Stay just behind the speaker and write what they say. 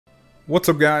What's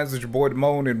up guys, it's your boy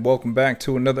Damone and welcome back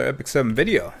to another Epic 7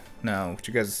 video. Now what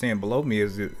you guys are seeing below me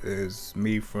is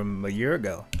me from a year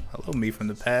ago. Hello, me from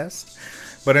the past.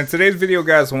 But in today's video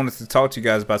guys, I wanted to talk to you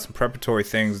guys about some preparatory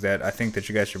things that I think that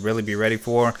you guys should really be ready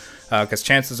for, because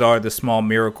chances are the small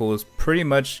miracle is pretty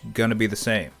much gonna be the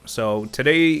same. So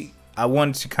today I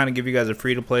wanted to kind of give you guys a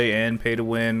free-to-play and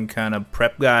pay-to-win kind of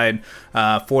prep guide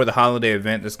for the holiday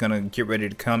event that's gonna get ready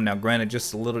to come. Now granted,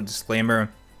 just a little disclaimer,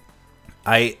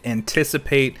 I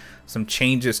anticipate some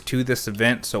changes to this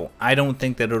event, so I don't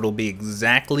think that it'll be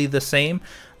exactly the same,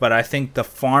 but I think the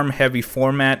farm heavy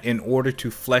format, in order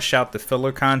to flesh out the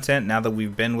filler content, now that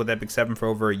we've been with Epic 7 for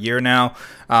over a year now,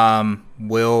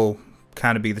 will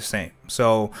kind of be the same.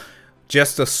 So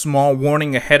just a small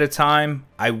warning ahead of time,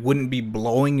 I wouldn't be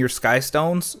blowing your sky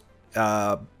stones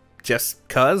just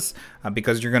because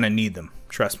you're gonna need them.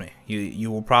 Trust me, you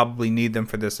will probably need them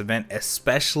for this event,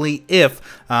 especially if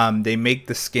they make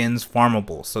the skins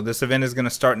farmable. So this event is going to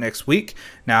start next week.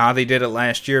 Now how they did it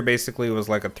last year, basically it was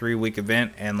like a 3-week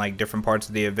event, and like different parts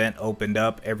of the event opened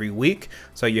up every week.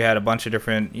 So you had a bunch of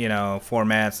different, you know,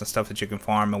 formats and stuff that you can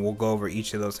farm, and we'll go over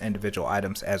each of those individual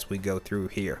items as we go through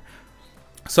here.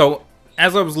 So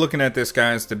as I was looking at this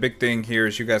guys, the big thing here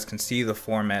is you guys can see the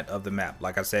format of the map.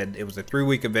 Like I said, it was a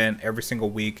 3-week event every single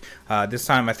week. This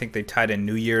time I think they tied in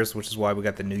New Year's, which is why we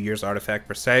got the New Year's artifact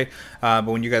per se. But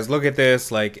when you guys look at this,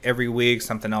 like every week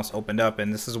something else opened up,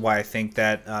 and this is why I think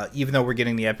that even though we're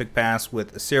getting the Epic Pass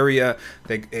with Assyria,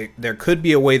 there could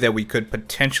be a way that we could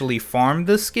potentially farm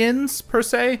the skins per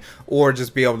se, or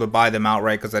just be able to buy them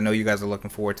outright, because I know you guys are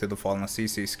looking forward to the Fallen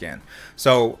CC skin.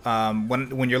 So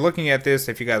when you're looking at this,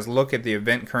 if you guys look at the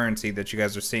event currency that you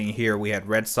guys are seeing here, we had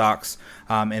red socks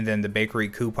and then the bakery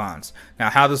coupons. Now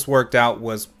how this worked out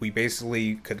was we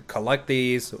basically could collect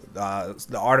these.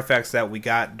 The artifacts that we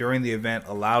got during the event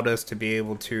allowed us to be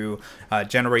able to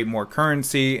generate more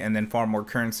currency and then farm more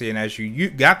currency, and as you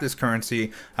got this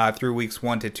currency through weeks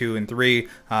 1 to 2 and 3,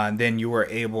 then you were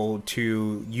able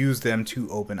to use them to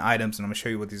open items, and I'm gonna show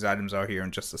you what these items are here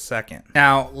in just a second.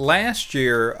 Now last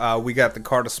year we got the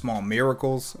card of small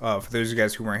miracles. For those of you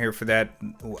guys who weren't here for that,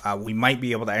 we might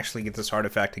be able to actually get this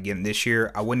artifact again this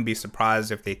year. I wouldn't be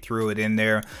surprised if they threw it in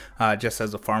there just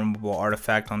as a farmable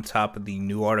artifact on top of the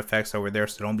new artifacts over there,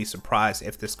 so don't be surprised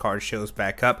if this card shows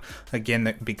back up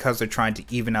again, because they're trying to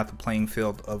even out the playing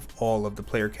field of all of the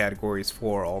player categories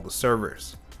for all the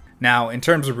servers. Now, in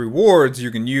terms of rewards,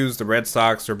 you can use the Red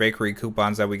Sox or bakery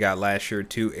coupons that we got last year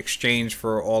to exchange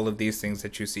for all of these things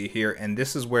that you see here. And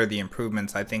this is where the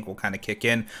improvements, I think, will kind of kick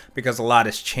in, because a lot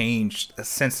has changed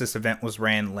since this event was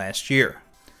ran last year.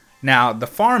 Now, the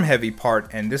farm heavy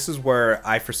part, and this is where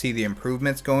I foresee the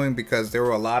improvements going, because there were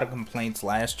a lot of complaints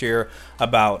last year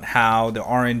about how the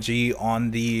RNG on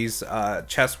these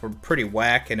chests were pretty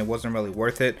whack and it wasn't really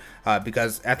worth it,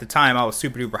 because at the time I was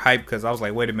super duper hyped, because I was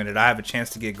like, wait a minute, I have a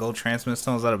chance to get gold transmit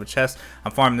stones out of a chest.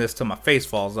 I'm farming this till my face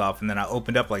falls off, and then I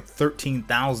opened up like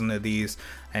 13,000 of these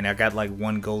and I got like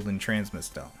 1 golden transmit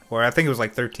stone, or I think it was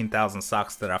like 13,000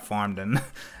 socks that I farmed,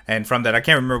 and from that I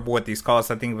can't remember what these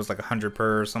cost. I think it was like 100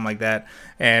 per or something like that,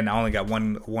 and I only got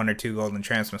one or two golden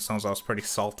transmit stones. I was pretty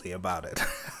salty about it.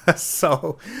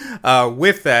 So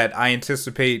with that, I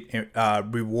anticipate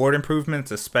reward improvements,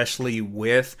 especially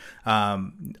with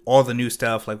all the new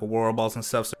stuff like world balls and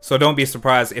stuff. So don't be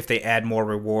surprised if they add more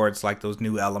rewards, like those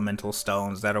new elemental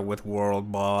stones that are with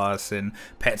world boss and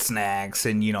pet snacks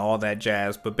and, you know, all that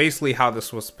jazz. But basically how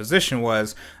this was positioned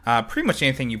was pretty much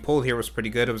anything you pulled here was pretty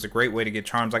good. It was a great way to get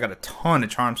charms. I got a ton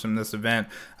of charms from this event,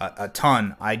 a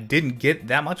ton. I didn't get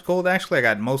that much gold actually. I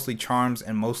got mostly charms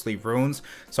and mostly runes.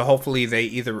 So hopefully they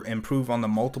either improve on the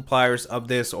multipliers of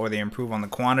this or they improve on the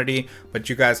quantity. But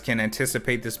you guys can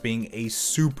anticipate this being a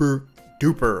super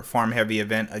duper farm heavy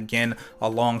event again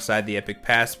alongside the Epic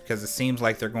Pass, because it seems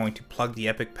like they're going to plug the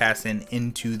Epic Pass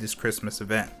into this Christmas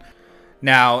event.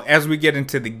 Now, as we get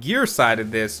into the gear side of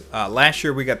this, last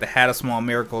year we got the hat of small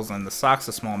miracles and the socks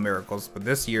of small miracles, but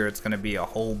this year it's going to be a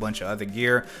whole bunch of other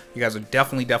gear. You guys are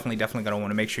definitely going to want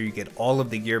to make sure you get all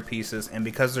of the gear pieces, and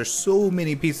because there's so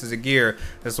many pieces of gear,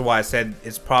 this is why I said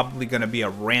it's probably going to be a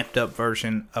ramped up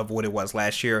version of what it was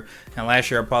last year. And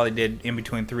last year I probably did in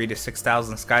between 3,000 to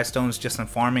 6,000 sky stones just in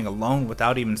farming alone,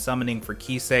 without even summoning for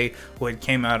Kisei, who had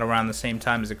came out around the same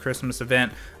time as the Christmas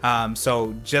event.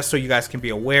 So just so you guys can be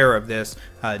aware of this,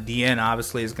 DN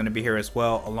obviously is going to be here as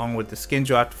well, along with the skins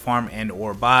you have to farm and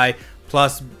or buy,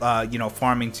 plus you know,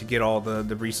 farming to get all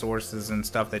the resources and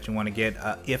stuff that you want to get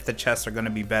if the chests are going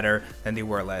to be better than they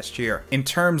were last year. In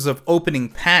terms of opening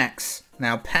packs,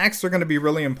 Now, packs are going to be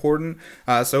really important.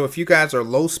 So if you guys are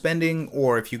low spending,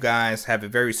 or if you guys have a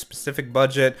very specific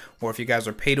budget, or if you guys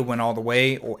are pay to win all the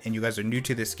way, and you guys are new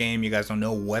to this game, you guys don't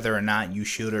know whether or not you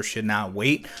should or should not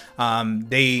wait.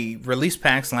 They released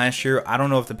packs last year. I don't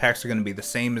know if the packs are going to be the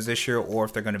same as this year or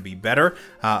if they're going to be better.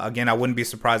 Again, I wouldn't be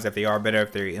surprised if they are better,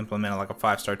 if they implemented like a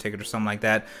 5-star ticket or something like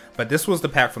that. But this was the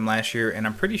pack from last year, and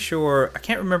I'm pretty sure, I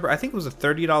can't remember, I think it was a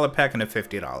 $30 pack and a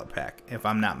 $50 pack, if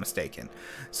I'm not mistaken.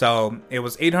 So it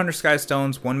was 800 Sky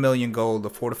Stones, 1 million gold, a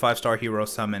 4 to 5-star hero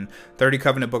summon, 30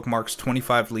 Covenant bookmarks,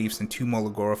 25 leaves, and 2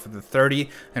 Molagora for the 30.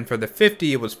 And for the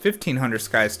 50, it was 1500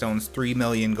 Sky Stones, 3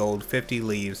 million gold, 50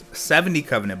 leaves, 70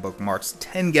 Covenant bookmarks,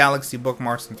 10 Galaxy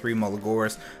bookmarks, and 3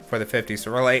 Molagoras for the 50.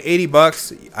 So we're like 80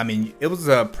 bucks. I mean, it was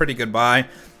a pretty good buy.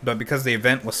 But because the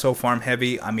event was so farm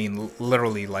heavy, I mean,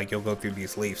 literally, like, you'll go through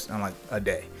these leaves in like a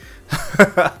day.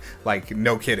 Like,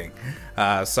 no kidding.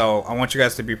 So I want you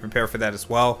guys to be prepared for that as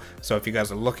well. So if you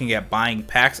guys are looking at buying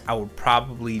packs, I would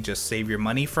probably just save your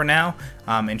money for now,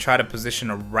 and try to position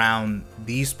around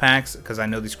these packs, because I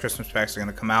know these Christmas packs are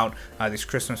going to come out. These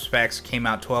Christmas packs came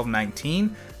out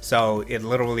 12/19, so it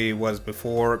literally was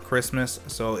before Christmas.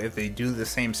 So if they do the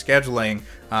same scheduling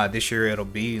this year, it'll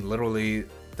be literally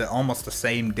almost the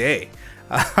same day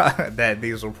that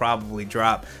these will probably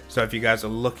drop. So if you guys are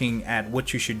looking at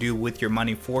what you should do with your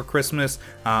money for Christmas,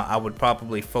 I would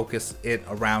probably focus it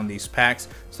around these packs,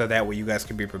 so that way you guys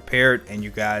can be prepared and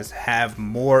you guys have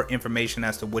more information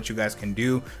as to what you guys can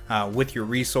do with your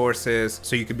resources,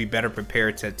 so you can be better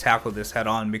prepared to tackle this head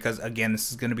on, because again,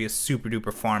 this is going to be a super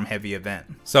duper farm heavy event.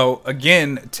 So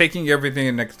again, taking everything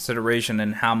into consideration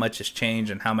and how much has changed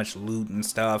and how much loot and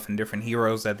stuff and different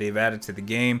heroes that they've added to the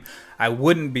game, I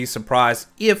wouldn't be surprised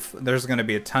if there's going to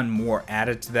be a ton more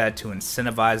added to that to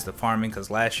incentivize the farming, because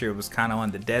last year it was kind of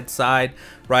on the dead side,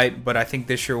 right? But I think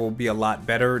this year will be a lot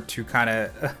better to kind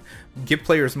of give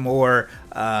players more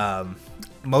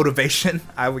motivation,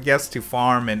 I would guess, to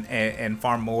farm and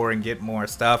farm more and get more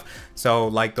stuff. So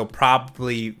like there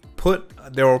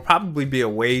will probably be a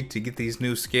way to get these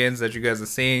new skins that you guys are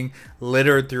seeing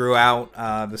littered throughout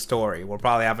the story. We'll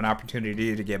probably have an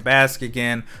opportunity to get Basque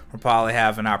again. We'll probably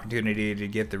have an opportunity to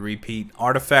get the repeat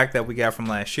artifact that we got from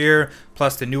last year,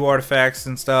 plus the new artifacts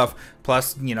and stuff,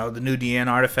 plus, you know, the new DN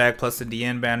artifact, plus the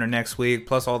DN banner next week,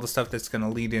 plus all the stuff that's going to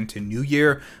lead into New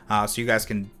Year. So you guys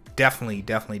can definitely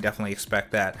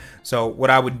expect that. So what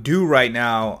I would do right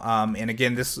now, and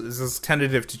again, this is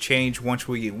tentative to change once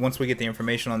we get the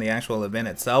information on the actual event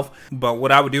itself, but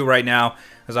what I would do right now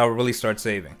is I would really start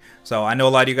saving. So I know a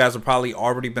lot of you guys have probably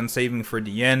already been saving for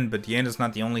DN, but DN is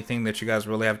not the only thing that you guys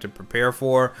really have to prepare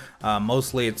for.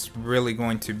 Mostly it's really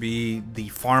going to be the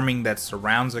farming that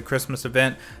surrounds the Christmas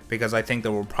event, because I think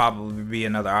there will probably be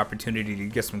another opportunity to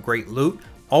get some great loot.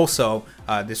 Also,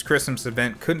 this Christmas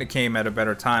event couldn't have came at a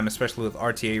better time, especially with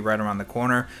RTA right around the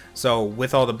corner. So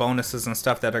with all the bonuses and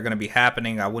stuff that are going to be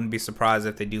happening, I wouldn't be surprised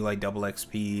if they do like double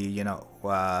XP, you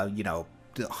know,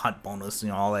 hunt bonus, you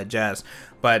know, all that jazz.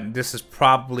 But this is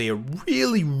probably a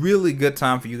really good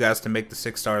time for you guys to make the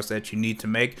 6 stars that you need to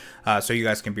make, so you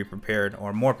guys can be prepared,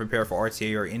 or more prepared, for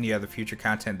RTA or any other future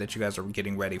content that you guys are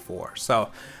getting ready for. So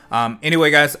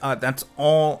anyway guys, that's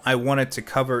all I wanted to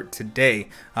cover today.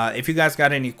 If you guys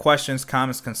got any questions,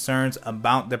 comments, concerns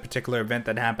about the particular event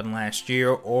that happened last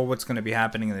year, or what's going to be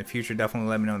happening in the future,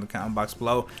 definitely let me know in the comment box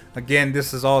below. Again,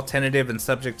 this is all tentative and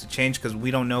subject to change, because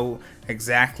we don't know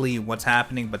exactly what's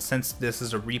happening. But since this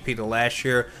is a repeat of last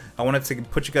year, I wanted to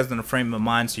put you guys in a frame of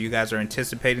mind so you guys are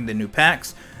anticipating the new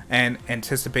packs and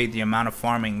anticipate the amount of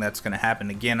farming that's going to happen.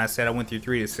 Again, I said I went through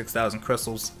 3,000 to 6,000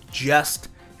 crystals just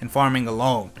in farming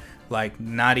alone, like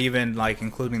not even like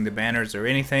including the banners or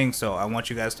anything. So I want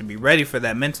you guys to be ready for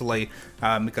that mentally,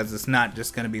 because it's not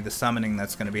just going to be the summoning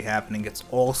that's going to be happening. It's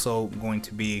also going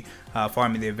to be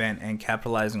farming the event and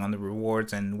capitalizing on the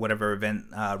rewards and whatever event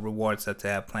rewards that they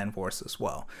have planned for us as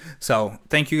well. So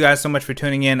thank you guys so much for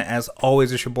tuning in. As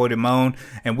always, it's your boy Damone,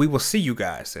 and we will see you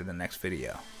guys in the next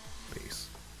video. Peace.